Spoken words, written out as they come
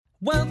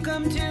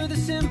Welcome to the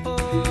Simple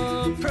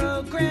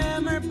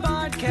Programmer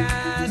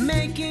Podcast,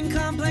 making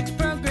complex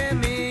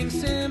programming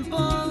simple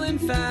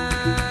and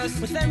fast,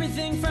 with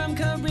everything from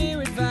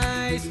career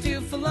advice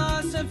to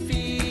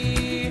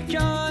philosophy.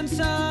 John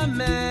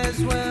Summers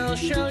will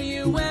show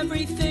you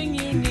everything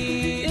you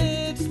need.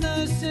 It's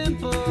the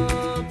Simple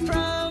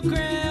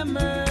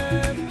Programmer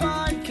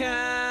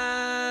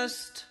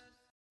Podcast.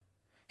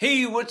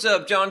 Hey, what's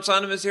up? John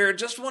Sonnemus here.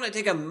 Just want to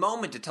take a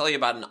moment to tell you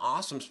about an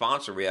awesome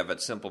sponsor we have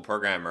at Simple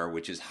Programmer,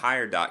 which is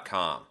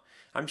Hired.com.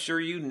 I'm sure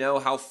you know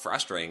how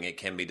frustrating it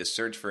can be to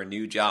search for a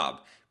new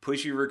job.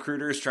 Pushy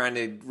recruiters trying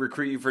to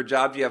recruit you for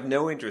jobs you have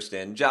no interest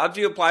in, jobs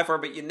you apply for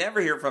but you never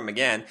hear from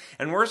again,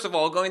 and worst of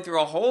all, going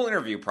through a whole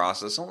interview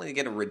process only to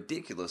get a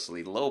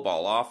ridiculously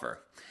lowball offer.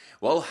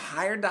 Well,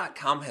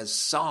 Hired.com has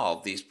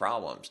solved these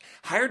problems.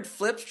 Hired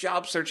flips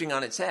job searching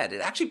on its head. It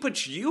actually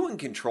puts you in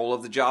control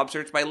of the job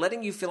search by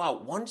letting you fill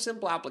out one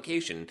simple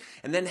application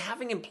and then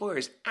having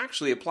employers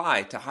actually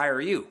apply to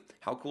hire you.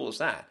 How cool is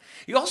that?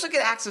 You also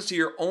get access to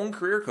your own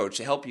career coach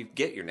to help you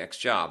get your next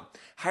job.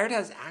 Hired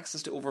has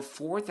access to over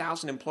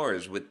 4,000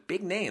 employers with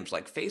big names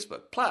like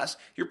Facebook. Plus,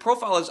 your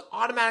profile is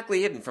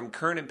automatically hidden from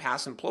current and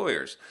past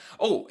employers.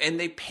 Oh, and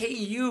they pay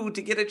you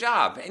to get a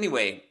job.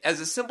 Anyway,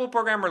 as a Simple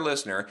Programmer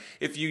listener,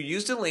 if you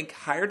use the link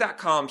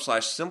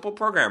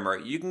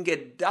hired.com/simpleprogrammer, you can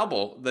get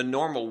double the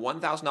normal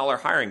 $1,000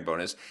 hiring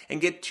bonus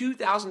and get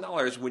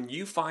 $2,000 when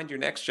you find your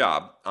next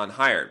job on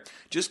Hired.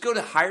 Just go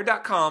to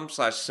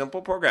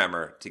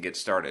hired.com/simpleprogrammer to get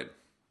started.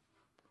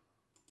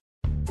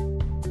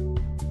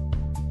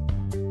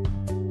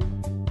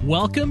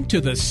 Welcome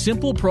to the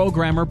Simple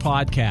Programmer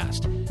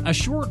Podcast, a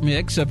short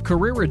mix of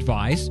career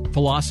advice,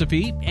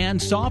 philosophy,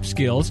 and soft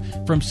skills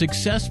from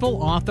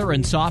successful author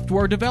and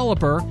software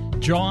developer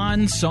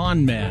John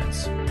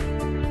Sonmez.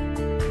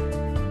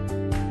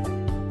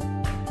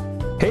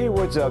 Hey,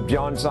 what's up?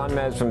 John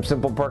Sonmez from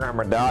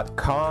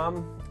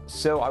simpleprogrammer.com.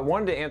 So I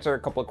wanted to answer a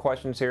couple of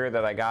questions here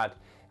that I got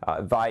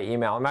via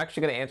email. I'm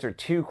actually going to answer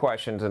two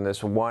questions in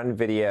this one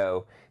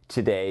video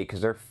today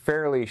because they're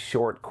fairly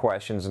short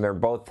questions and they're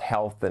both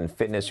health and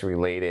fitness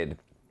related.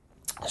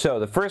 So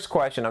the first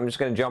question, I'm just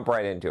going to jump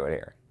right into it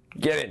here.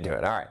 Get into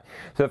it. All right.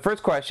 So the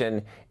first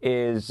question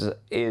is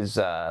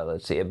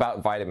let's see,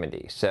 about vitamin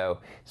D. So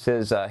it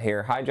says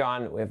here, hi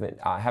John,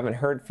 I haven't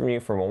heard from you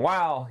for a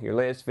while. Your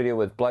latest video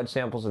with blood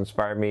samples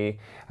inspired me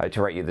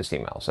to write you this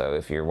email. So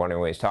if you're wondering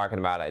what he's talking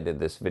about, I did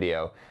this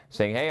video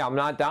saying, hey, I'm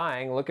not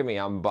dying. Look at me.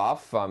 I'm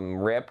buff. I'm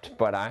ripped,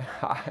 but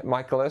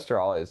my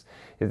cholesterol is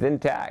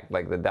intact,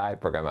 like the diet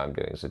program I'm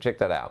doing. So check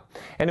that out.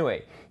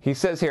 Anyway, he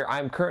says here,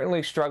 I'm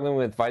currently struggling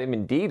with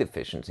vitamin D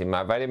deficiency.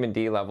 My vitamin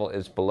D level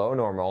is below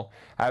normal.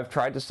 I've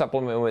tried to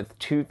supplement with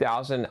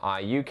 2,000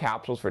 IU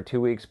capsules for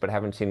 2 weeks, but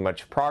haven't seen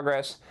much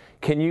progress.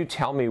 Can you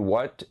tell me,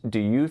 what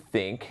do you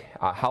think?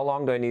 How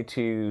long do I need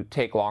to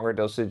take longer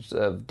dosage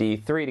of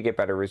D3 to get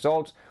better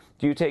results?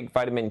 Do you take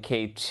vitamin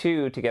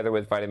K2 together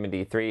with vitamin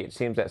D3? It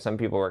seems that some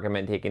people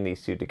recommend taking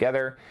these two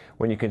together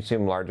when you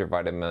consume larger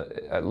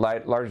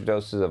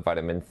doses of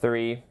vitamin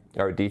 3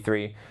 or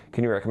D3.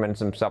 Can you recommend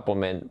some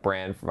supplement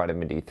brand for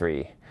vitamin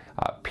D3?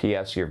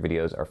 P.S. Your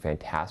videos are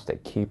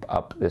fantastic. Keep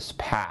up this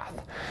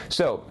path.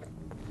 So,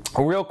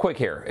 real quick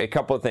here, a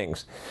couple of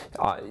things.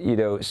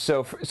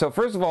 So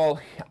first of all,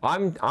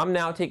 I'm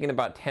now taking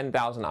about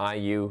 10,000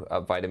 IU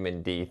of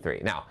vitamin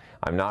D3. Now,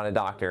 I'm not a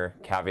doctor.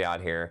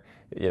 Caveat here.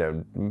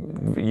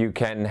 You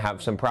can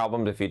have some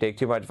problems if you take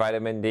too much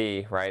vitamin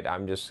D, right?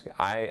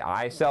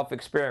 I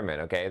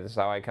self-experiment, okay? This is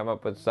how I come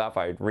up with stuff.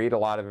 I read a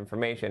lot of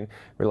information,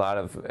 read a lot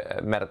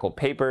of medical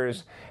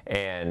papers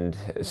and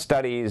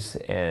studies,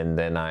 and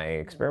then I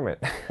experiment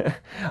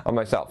on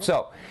myself.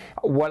 So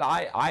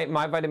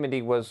my vitamin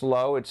D was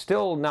low. It's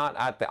still not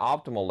at the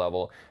optimal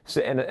level,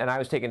 so, and I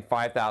was taking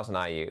 5,000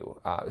 IU.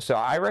 So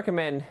I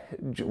recommend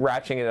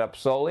ratcheting it up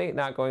slowly,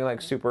 not going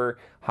like super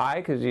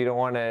high, because you don't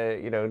want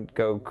to,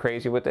 go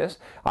crazy with this.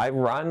 I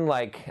run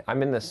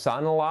I'm in the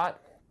sun a lot,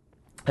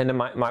 and then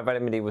my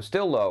vitamin D was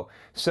still low.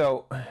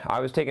 So I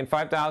was taking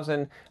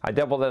 5,000. I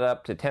doubled it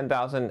up to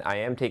 10,000. I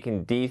am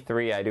taking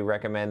D3. I do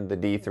recommend the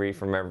D3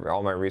 from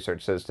all my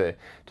research says to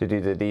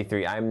do the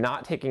D3. I'm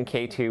not taking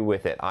K2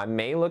 with it. I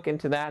may look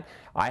into that.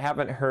 I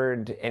haven't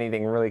heard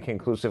anything really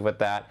conclusive with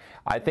that.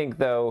 I think,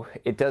 though,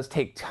 it does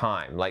take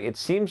time. It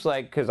seems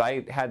like, because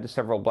I had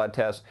several blood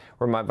tests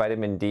where my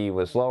vitamin D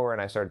was lower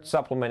and I started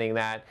supplementing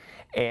that,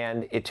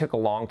 and it took a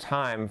long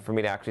time for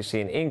me to actually see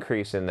an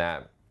increase in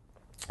that.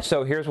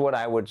 So here's what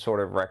I would sort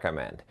of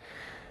recommend.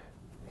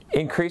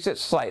 Increase it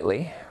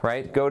slightly,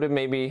 right? Go to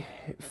maybe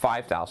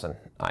 5,000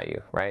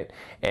 IU, right?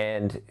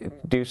 And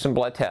do some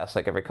blood tests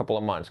like every couple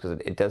of months, because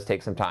it does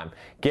take some time.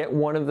 Get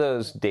one of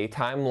those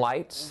daytime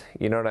lights,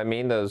 you know what I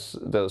mean?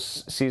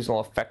 Those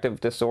seasonal affective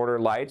disorder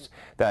lights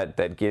that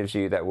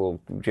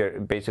will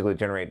basically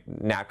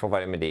generate natural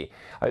vitamin D.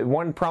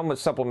 One problem with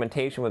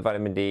supplementation with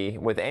vitamin D,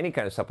 with any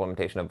kind of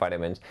supplementation of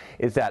vitamins,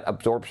 is that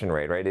absorption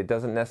rate, right? It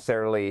doesn't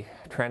necessarily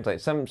translate.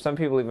 Some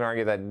people even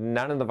argue that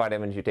none of the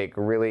vitamins you take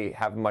really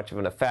have much of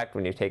an effect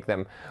when you take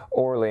them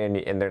orally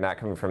and they're not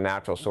coming from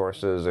natural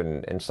sources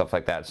and and stuff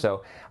like that.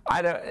 So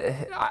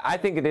I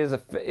think it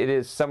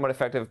is somewhat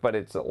effective, but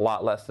it's a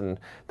lot less than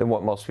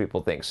what most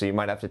people think. So you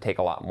might have to take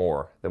a lot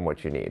more than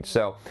what you need.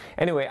 So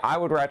anyway, I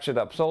would ratchet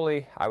up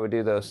slowly. I would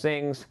do those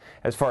things.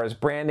 As far as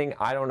branding,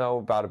 I don't know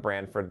about a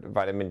brand for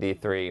vitamin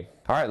D3.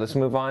 All right, let's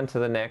move on to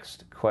the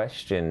next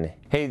question.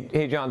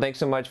 Hey John, thanks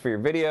so much for your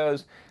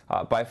videos.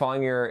 By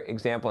following your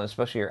example and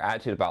especially your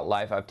attitude about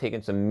life, I've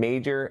taken some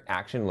major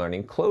action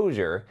learning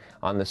closure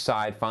on the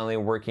side, finally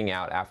working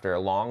out after a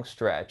long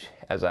stretch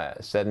as a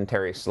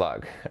sedentary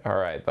slug. All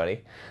right,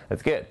 buddy,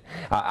 that's good.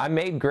 I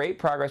made great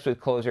progress with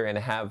closure and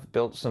have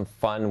built some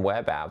fun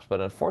web apps, but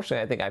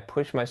unfortunately I think I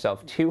pushed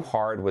myself too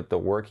hard with the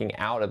working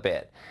out a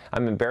bit.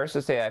 I'm embarrassed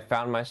to say I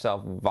found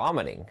myself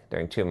vomiting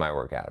during 2 of my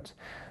workouts.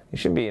 You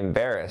should be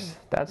embarrassed.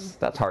 That's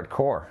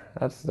hardcore.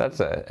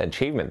 That's an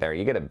achievement there.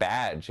 You get a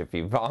badge if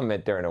you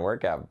vomit during a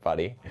workout,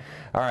 buddy.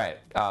 All right.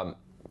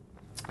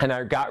 And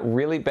I got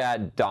really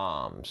bad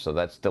DOMS, so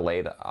that's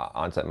delayed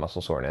onset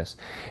muscle soreness,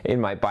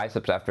 in my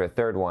biceps after a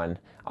third one.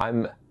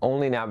 I'm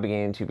only now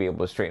beginning to be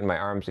able to straighten my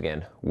arms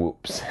again.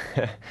 Whoops.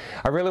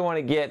 I really want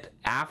to get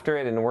after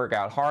it and work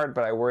out hard,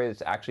 but I worry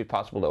it's actually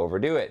possible to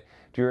overdo it.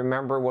 Do you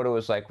remember what it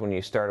was like when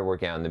you started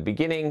working out in the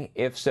beginning?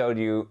 If so,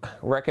 do you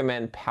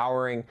recommend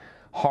powering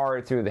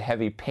hard through the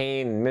heavy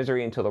pain and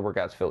misery until the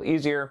workouts feel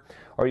easier,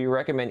 or you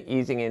recommend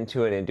easing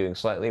into it and doing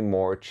slightly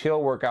more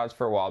chill workouts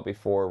for a while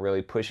before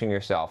really pushing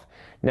yourself?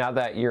 Now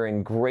that you're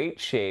in great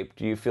shape,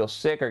 do you feel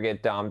sick or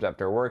get DOMS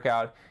after a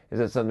workout? Is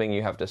it something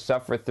you have to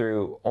suffer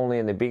through only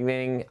in the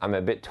beginning? I'm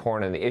a bit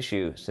torn on the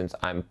issue since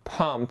I'm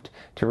pumped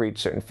to reach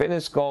certain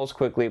fitness goals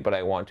quickly, but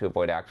I want to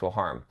avoid actual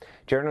harm.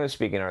 Generally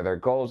speaking, are there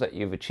goals that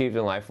you've achieved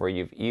in life where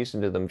you've eased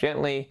into them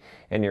gently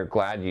and you're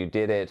glad you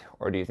did it?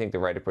 Or do you think the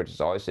right approach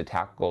is always to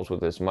tackle goals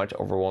with as much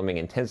overwhelming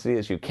intensity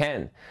as you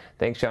can?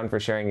 Thanks, John, for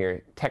sharing your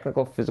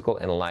technical, physical,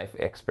 and life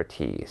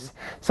expertise.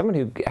 Someone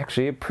who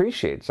actually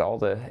appreciates all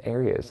the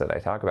areas that I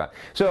talk about.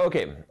 So,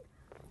 okay.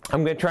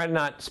 I'm going to try to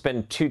not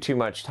spend too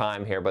much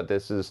time here, but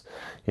this is,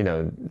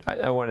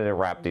 I wanted to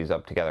wrap these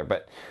up together.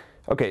 But,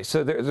 okay,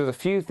 so there's a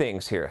few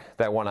things here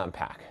that I want to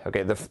unpack.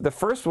 Okay, the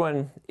first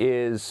one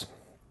is,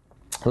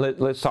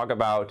 let's talk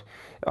about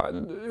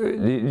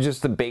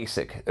just the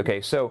basic. Okay,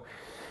 so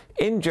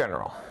in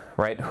general,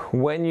 right,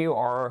 when you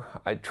are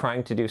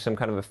trying to do some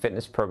kind of a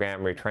fitness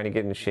program, or you're trying to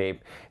get in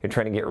shape, you're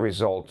trying to get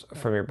results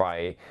from your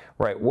body,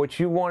 right, what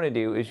you want to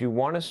do is you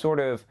want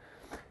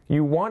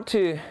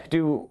to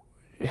do,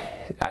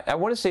 I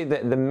want to say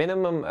that the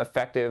minimum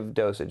effective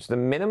dosage, the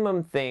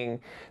minimum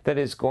thing that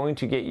is going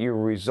to get you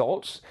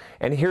results,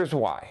 and here's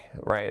why,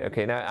 right?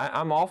 Okay, now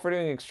I'm all for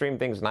doing extreme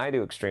things, and I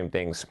do extreme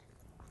things,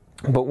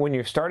 but when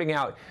you're starting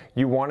out,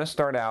 you want to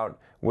start out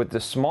with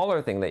the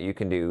smaller thing that you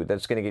can do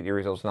that's going to get you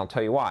results, and I'll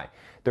tell you why.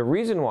 The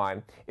reason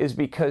why is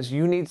because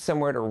you need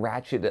somewhere to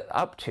ratchet it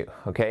up to,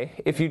 okay?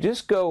 If you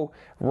just go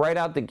right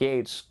out the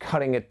gates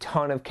cutting a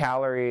ton of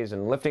calories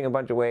and lifting a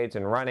bunch of weights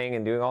and running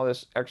and doing all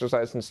this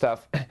exercise and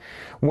stuff,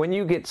 when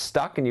you get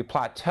stuck and you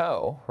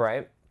plateau,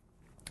 right,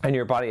 and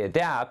your body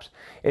adapts,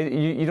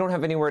 you don't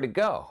have anywhere to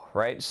go,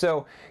 right?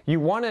 So you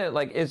want to,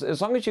 like,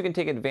 as long as you can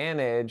take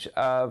advantage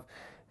of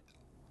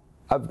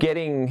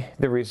getting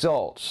the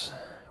results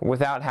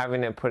without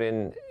having to put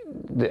in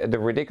the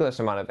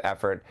ridiculous amount of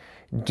effort,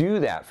 do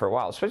that for a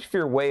while, especially if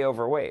you're way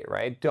overweight,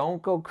 right?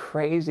 Don't go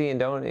crazy and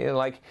don't,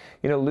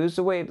 lose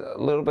the weight a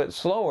little bit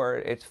slower.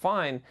 It's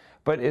fine,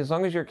 but as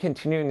long as you're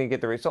continuing to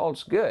get the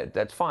results, good.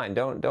 That's fine.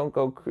 Don't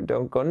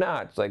go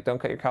nuts. Like, don't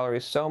cut your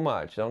calories so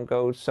much. Don't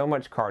go so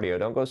much cardio.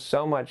 Don't go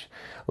so much,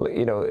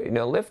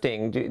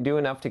 lifting. Do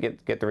enough to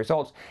get the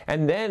results.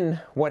 And then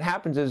what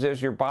happens is,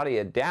 as your body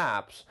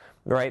adapts,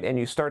 right, and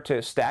you start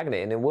to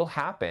stagnate, and it will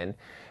happen,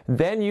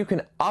 then you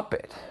can up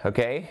it,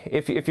 okay?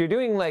 If you're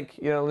doing, like,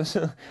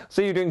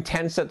 say you're doing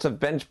 10 sets of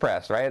bench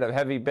press, right, of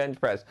heavy bench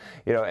press,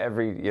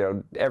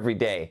 every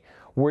day,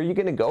 where are you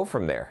going to go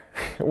from there?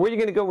 Where are you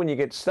going to go when you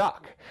get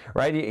stuck,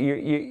 right?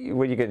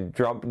 When you can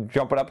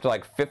jump it up to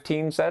like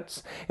 15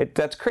 sets,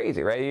 that's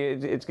crazy, right?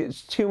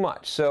 It's too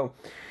much. So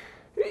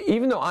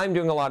even though I'm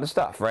doing a lot of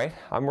stuff, right?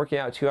 I'm working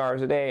out 2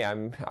 hours a day.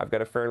 I've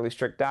got a fairly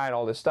strict diet,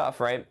 all this stuff,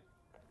 right?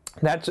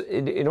 That's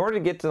in order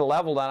to get to the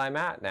level that I'm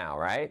at now,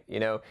 right?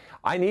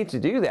 I need to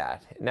do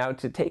that. Now,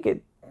 to take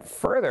it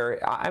further,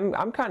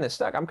 I'm kind of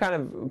stuck. I'm kind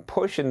of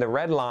pushing the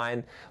red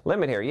line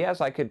limit here. Yes,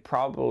 I could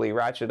probably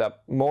ratchet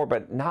up more,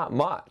 but not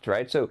much,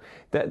 right? So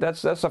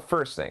that's the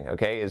first thing,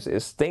 okay,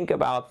 is think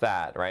about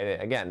that,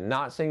 right? Again,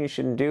 not saying you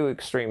shouldn't do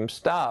extreme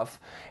stuff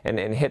and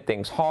hit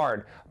things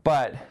hard,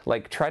 but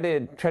like try to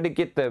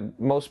get the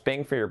most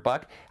bang for your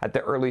buck at the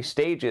early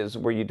stages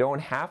where you don't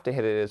have to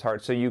hit it as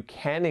hard, so you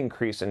can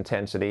increase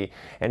intensity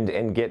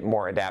and get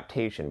more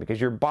adaptation, because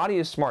your body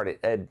is smart, it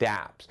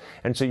adapts,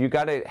 and so you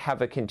got to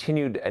have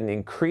an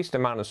increased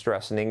amount of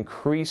stress, an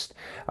increased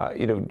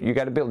you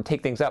got to be able to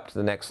take things up to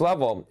the next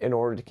level in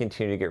order to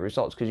continue to get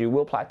results, because you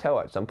will plateau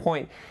at some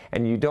point,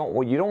 and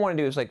what you don't want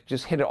to do is like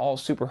just hit it all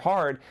super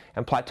hard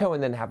and plateau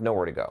and then have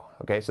nowhere to go.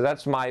 Okay, so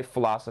that's my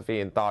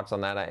philosophy and thoughts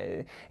on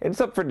that. It's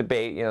up for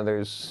debate, you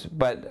know,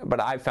 but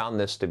I found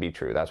this to be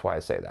true. That's why I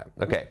say that.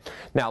 Okay,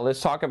 now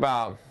let's talk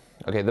about,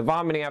 okay, the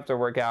vomiting after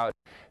workout.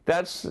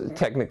 That's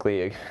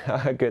technically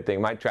a good thing.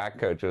 My track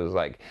coach was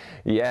like,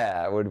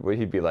 yeah,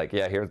 he'd be like,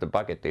 yeah, here's the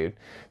bucket, dude.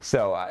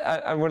 So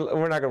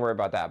we're not gonna worry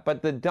about that.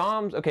 But the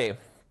DOMS, okay,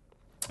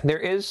 there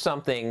is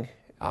something.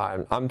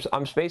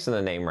 I'm spacing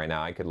the name right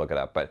now. I could look it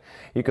up, but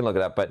you can look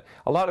it up. But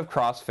a lot of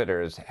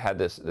CrossFitters had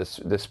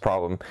this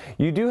problem.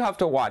 You do have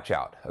to watch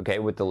out, okay,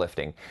 with the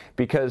lifting,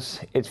 because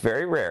it's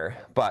very rare,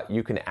 but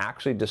you can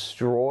actually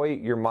destroy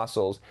your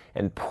muscles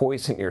and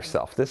poison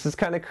yourself. This is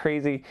kind of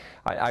crazy.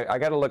 I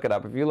got to look it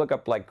up. If you look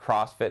up like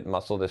CrossFit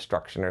muscle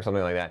destruction or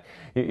something like that,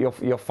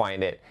 you'll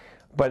find it.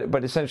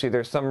 But essentially,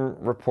 there's some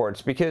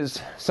reports,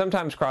 because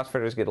sometimes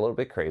CrossFitters get a little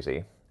bit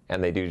crazy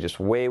and they do just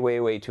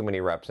way too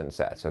many reps and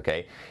sets,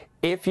 okay?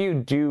 If you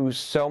do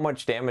so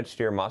much damage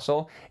to your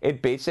muscle,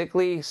 it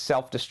basically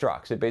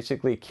self-destructs. It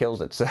basically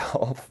kills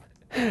itself.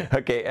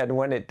 Okay, and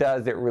when it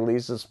does, it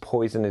releases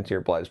poison into your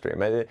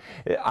bloodstream.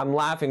 I'm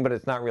laughing, but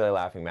it's not really a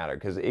laughing matter,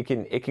 because it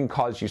can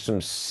cause you some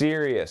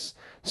serious,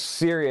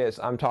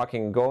 I'm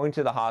talking going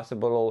to the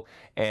hospital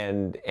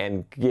and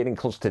getting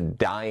close to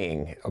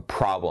dying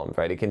problems,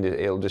 right?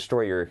 It'll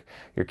destroy your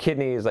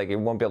kidneys, like it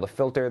won't be able to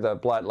filter the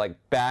blood, like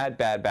bad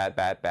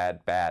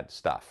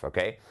stuff,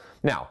 okay?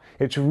 Now,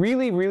 it's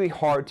really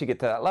hard to get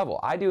to that level.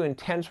 I do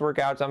intense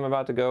workouts. I'm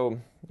about to go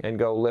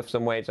lift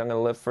some weights. I'm going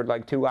to lift for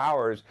like 2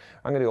 hours.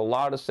 I'm going to do a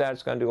lot of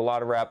sets, going to do a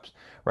lot of reps,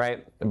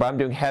 right? But I'm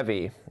doing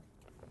heavy.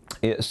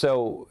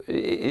 So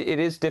it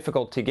is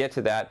difficult to get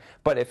to that.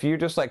 But if you're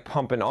just like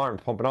pumping arms,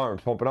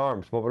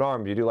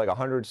 you do like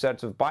 100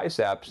 sets of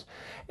biceps,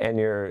 and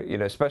you're, you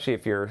know, especially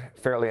if you're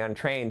fairly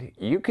untrained,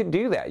 you could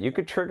do that. You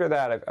could trigger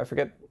that. I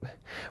forget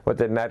what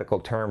the medical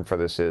term for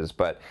this is,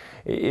 but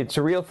it's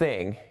a real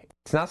thing.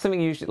 It's not something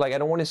you should, like, I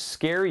don't want to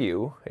scare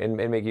you and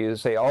make you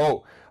say,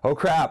 oh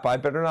crap, I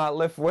better not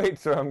lift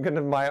weights, or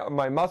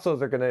my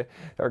muscles are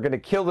gonna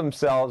kill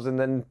themselves and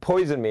then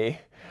poison me.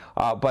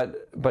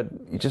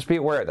 But just be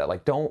aware of that.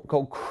 Like, don't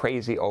go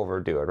crazy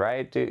overdo it,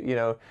 right?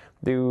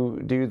 Do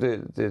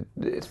the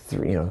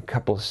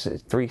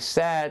 3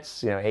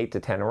 sets, 8 to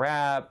 10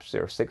 reps,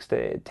 or 6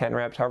 to 10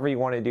 reps, however you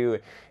want to do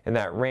in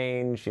that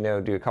range.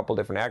 Do a couple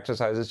different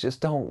exercises.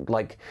 Just don't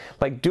like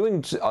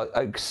doing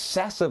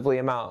excessively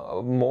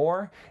amount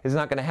more is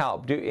not going to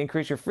help.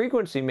 Increase your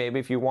frequency maybe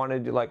if you want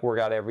to work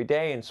out every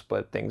day and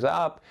split things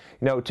up.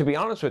 To be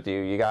honest with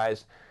you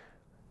guys,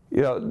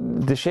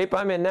 the shape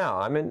I'm in now,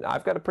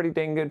 I've got a pretty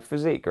dang good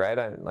physique, right?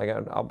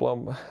 I'll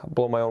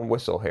blow my own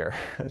whistle here,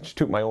 just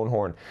toot my own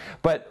horn.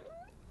 But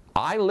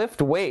I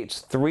lift weights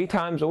 3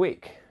 times a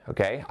week,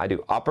 okay? I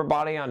do upper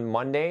body on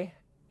Monday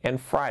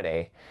and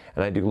Friday,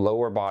 and I do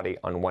lower body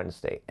on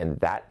Wednesday. And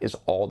that is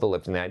all the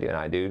lifting that I do. And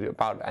I do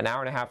about 1.5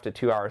 hour to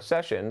 2 hour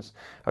sessions,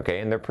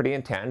 okay? And they're pretty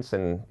intense,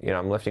 and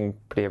I'm lifting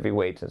pretty heavy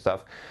weights and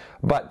stuff.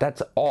 But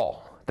that's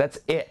all. That's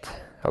it.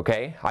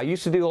 Okay, I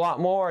used to do a lot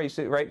more.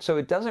 Right? So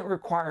it doesn't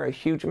require a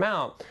huge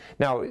amount.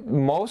 Now,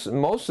 most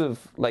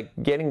of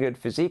getting good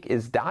physique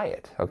is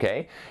diet.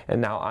 Okay,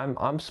 and now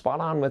I'm spot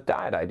on with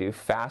diet. I do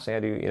fasting. I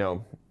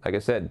do like I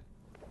said.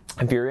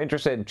 If you're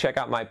interested, check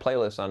out my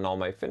playlist on all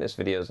my fitness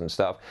videos and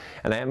stuff.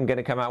 And I am going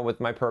to come out with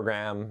my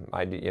program.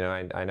 I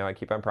know I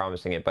keep on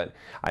promising it, but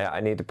I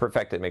need to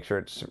perfect it, make sure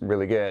it's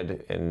really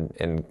good,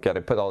 and got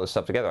to put all this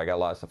stuff together. I got a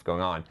lot of stuff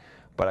going on.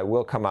 But I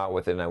will come out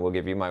with it, and I will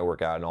give you my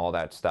workout and all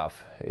that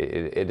stuff.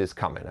 It is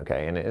coming,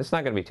 okay? And it's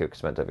not going to be too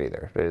expensive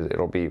either.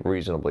 It'll be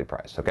reasonably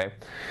priced, okay?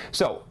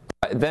 So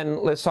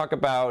then let's talk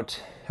about,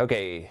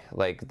 okay,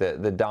 like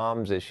the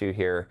DOMS issue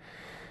here.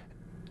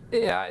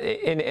 Yeah,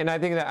 and I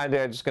think that I'm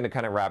just going to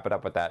kind of wrap it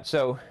up with that.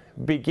 So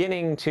we'll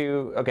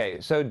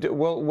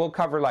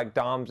cover like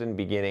DOMS and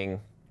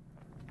beginning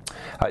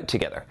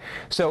together.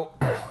 So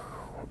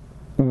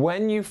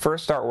when you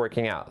first start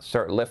working out,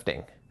 start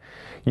lifting,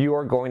 you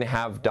are going to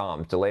have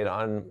DOMS, delayed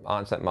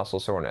onset muscle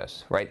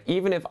soreness, right?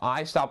 Even if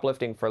I stop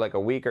lifting for like a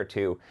week or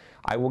 2,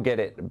 I will get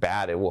it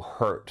bad. It will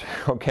hurt,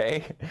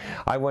 okay?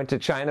 I went to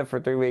China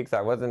for 3 weeks.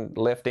 I wasn't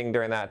lifting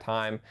during that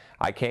time.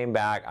 I came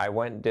back. I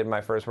went and did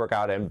my first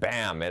workout, and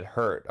bam, it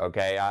hurt,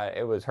 okay?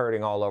 It was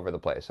hurting all over the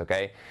place,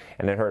 okay?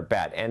 And it hurt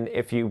bad. And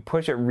if you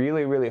push it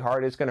really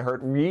hard, it's going to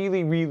hurt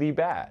really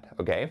bad,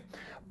 okay?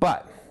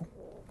 But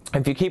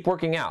if you keep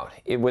working out,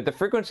 with the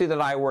frequency that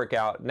I work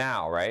out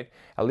now, right,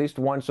 at least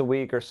once a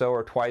week or so,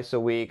 or twice a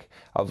week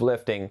of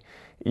lifting,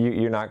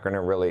 you're not going to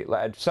really,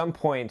 at some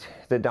point,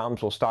 the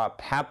DOMS will stop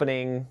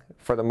happening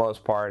for the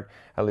most part.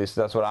 At least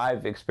that's what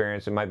I've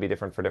experienced. It might be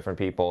different for different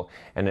people,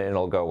 and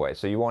it'll go away.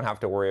 So you won't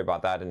have to worry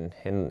about that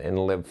and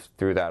live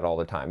through that all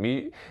the time.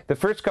 The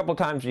first couple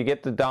times you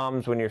get the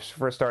DOMS when you're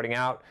first starting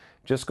out,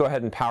 just go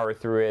ahead and power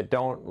through it.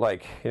 Don't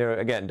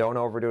again, don't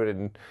overdo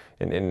it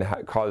and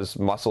cause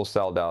muscle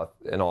cell death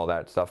and all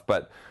that stuff.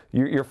 But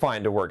you're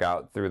fine to work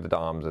out through the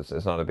DOMS.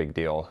 It's not a big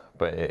deal,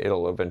 but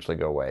it'll eventually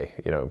go away.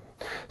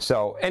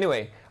 So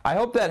anyway, I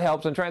hope that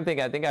helps. I'm trying to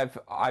think. I think I've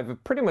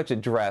pretty much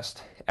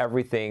addressed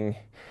everything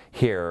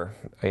here.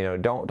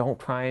 Don't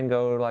try and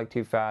go like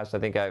too fast. I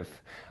think I've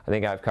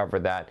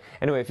covered that.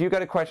 Anyway, if you've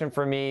got a question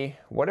for me,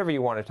 whatever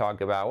you want to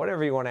talk about,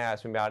 whatever you want to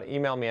ask me about,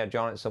 email me at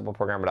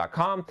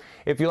john@simpleprogrammer.com.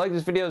 If you like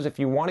these videos, if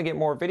you want to get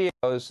more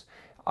videos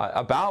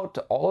about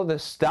all of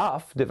this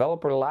stuff,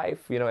 developer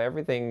life,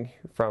 everything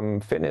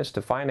from fitness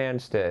to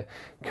finance to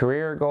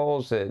career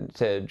goals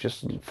to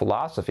just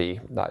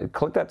philosophy,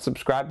 click that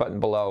subscribe button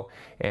below,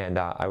 and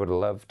I would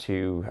love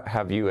to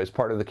have you as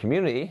part of the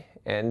community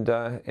and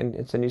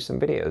send you some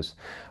videos.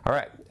 All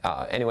right.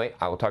 Anyway,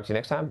 I will talk to you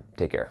next time.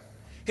 Take care.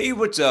 Hey,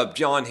 what's up?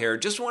 John here.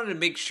 Just wanted to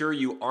make sure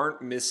you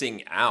aren't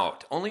missing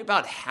out. Only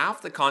about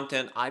half the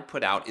content I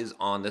put out is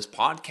on this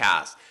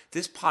podcast.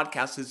 This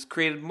podcast is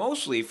created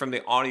mostly from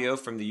the audio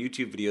from the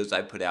YouTube videos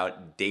I put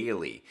out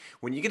daily.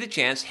 When you get a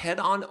chance, head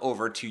on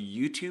over to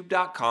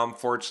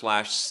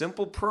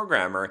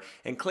youtube.com/simpleprogrammer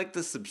and click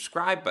the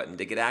subscribe button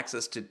to get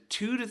access to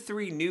 2 to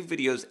 3 new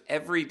videos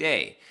every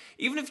day.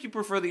 Even if you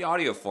prefer the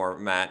audio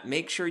format,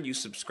 make sure you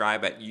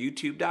subscribe at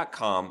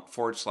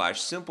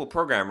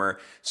youtube.com/simpleprogrammer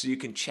so you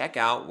can check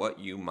out what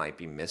you might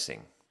be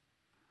missing.